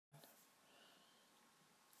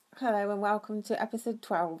Hello and welcome to episode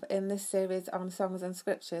 12 in this series on songs and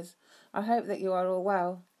scriptures. I hope that you are all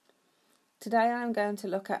well. Today I am going to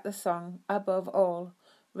look at the song Above All,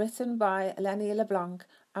 written by Lenny LeBlanc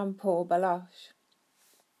and Paul Baloche.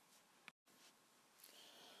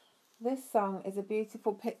 This song is a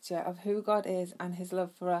beautiful picture of who God is and his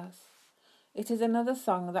love for us. It is another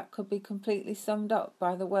song that could be completely summed up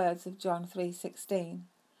by the words of John 3:16.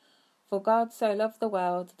 For God so loved the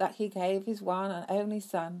world that he gave his one and only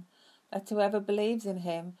Son, that whoever believes in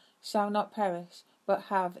him shall not perish, but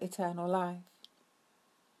have eternal life.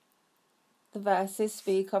 The verses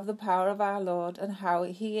speak of the power of our Lord and how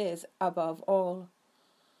he is above all.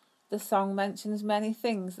 The song mentions many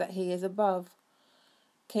things that he is above,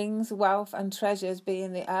 kings, wealth and treasures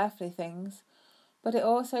being the earthly things, but it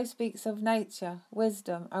also speaks of nature,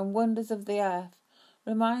 wisdom and wonders of the earth,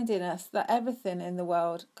 reminding us that everything in the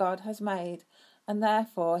world God has made, and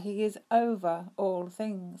therefore he is over all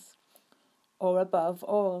things, or above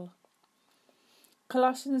all.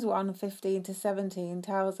 Colossians 1:15-17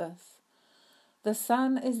 tells us, "The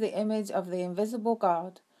Son is the image of the invisible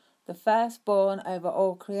God, the firstborn over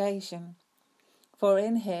all creation. For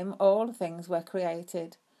in him all things were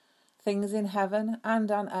created, things in heaven and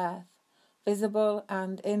on earth, visible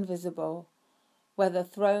and invisible, whether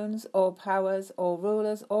thrones or powers or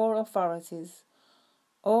rulers or authorities.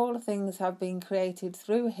 All things have been created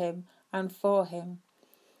through him and for him.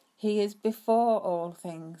 He is before all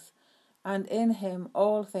things, and in him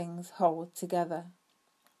all things hold together."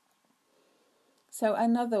 So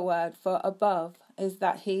another word for above is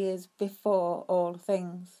that he is before all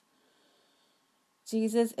things.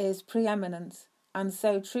 Jesus is preeminent and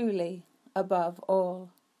so truly above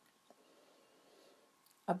all.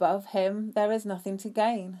 Above him there is nothing to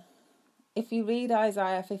gain. If you read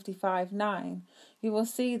Isaiah 55:9, you will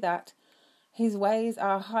see that his ways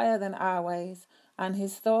are higher than our ways, and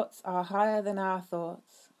his thoughts are higher than our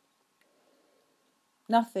thoughts.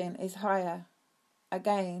 Nothing is higher.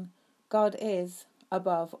 Again, God is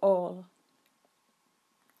above all.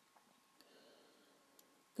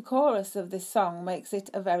 The chorus of this song makes it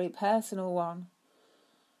a very personal one.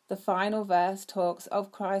 The final verse talks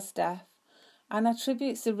of Christ's death and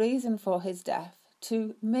attributes the reason for his death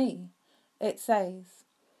to me. It says,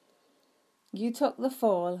 "You took the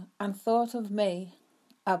fall and thought of me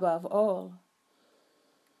above all."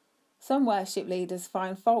 Some worship leaders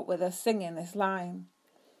find fault with us singing this line.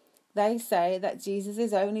 They say that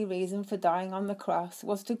Jesus' only reason for dying on the cross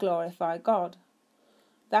was to glorify God.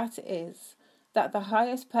 That is, that the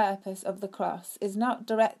highest purpose of the cross is not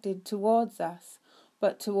directed towards us,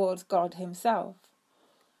 but towards God himself.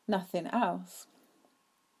 Nothing else.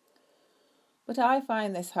 But I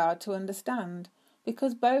find this hard to understand,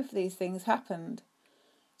 because both these things happened.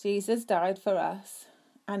 Jesus died for us,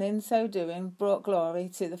 and in so doing brought glory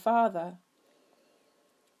to the Father.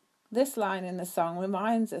 This line in the song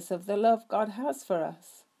reminds us of the love God has for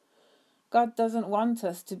us. God doesn't want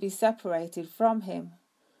us to be separated from him.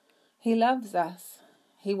 He loves us.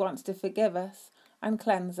 He wants to forgive us and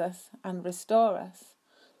cleanse us and restore us.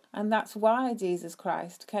 And that's why Jesus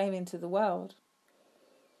Christ came into the world.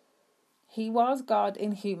 He was God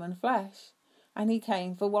in human flesh, and he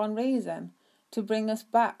came for one reason, to bring us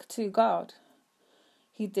back to God.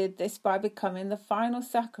 He did this by becoming the final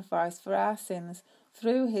sacrifice for our sins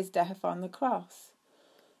through his death on the cross.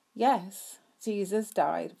 Yes, Jesus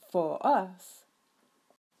died for us.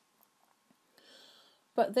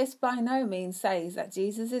 But this by no means says that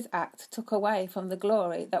Jesus' act took away from the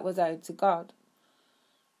glory that was owed to God.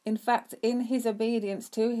 In fact, in his obedience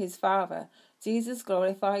to his Father, Jesus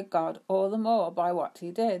glorified God all the more by what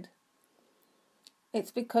he did.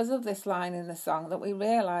 It's because of this line in the song that we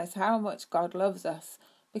realise how much God loves us,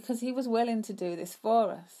 because he was willing to do this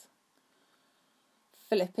for us.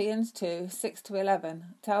 Philippians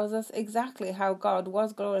 2:6-11 tells us exactly how God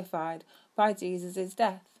was glorified by Jesus'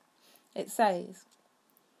 death. It says,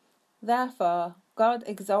 "Therefore God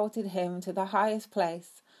exalted him to the highest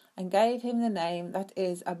place, and gave him the name that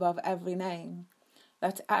is above every name,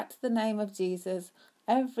 that at the name of Jesus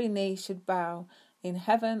every knee should bow, in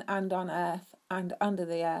heaven and on earth and under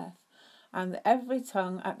the earth, and every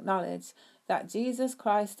tongue acknowledge that Jesus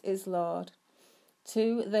Christ is Lord,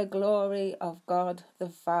 to the glory of God the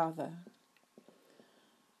Father."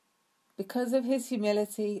 Because of his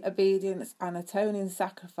humility, obedience and atoning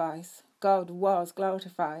sacrifice, God was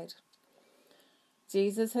glorified.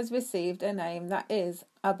 Jesus has received a name that is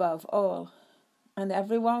above all, and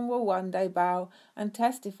everyone will one day bow and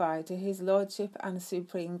testify to his lordship and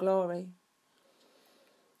supreme glory.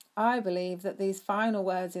 I believe that these final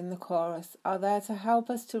words in the chorus are there to help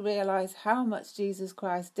us to realise how much Jesus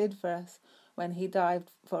Christ did for us when he died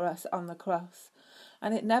for us on the cross,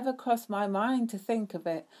 and it never crossed my mind to think of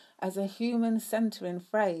it as a human-centering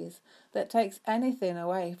phrase that takes anything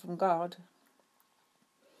away from God.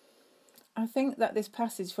 I think that this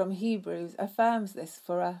passage from Hebrews affirms this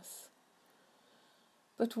for us.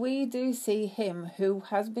 But we do see him who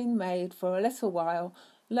has been made for a little while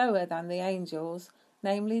lower than the angels,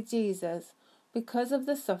 namely Jesus, because of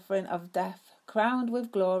the suffering of death, crowned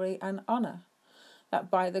with glory and honour, that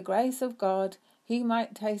by the grace of God he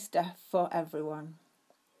might taste death for everyone.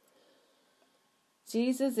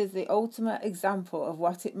 Jesus is the ultimate example of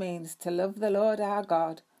what it means to love the Lord our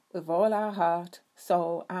God with all our heart,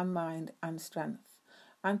 soul and mind and strength,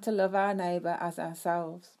 and to love our neighbour as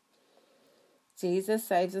ourselves. Jesus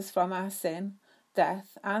saves us from our sin,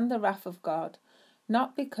 death and the wrath of God,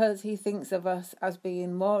 not because he thinks of us as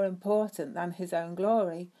being more important than his own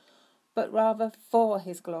glory, but rather for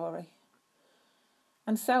his glory.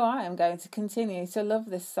 And so I am going to continue to love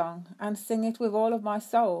this song and sing it with all of my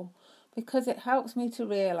soul, because it helps me to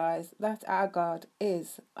realise that our God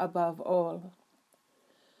is above all.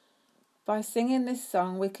 By singing this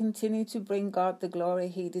song, we continue to bring God the glory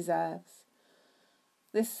he deserves.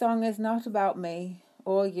 This song is not about me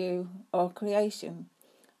or you or creation.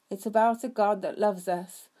 It's about a God that loves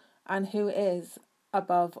us and who is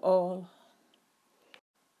above all.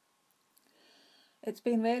 It's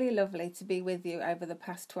been really lovely to be with you over the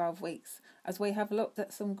past 12 weeks as we have looked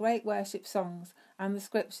at some great worship songs and the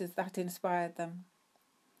scriptures that inspired them.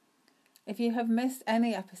 If you have missed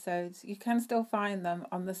any episodes, you can still find them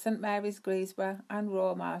on the St Mary's Greesborough and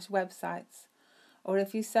Rawmarsh websites, or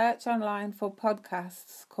if you search online for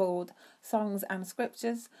podcasts called Songs and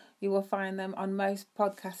Scriptures, you will find them on most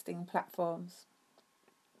podcasting platforms.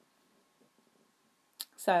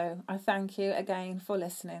 So I thank you again for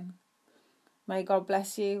listening. May God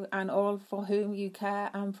bless you and all for whom you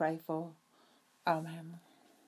care and pray for. Amen.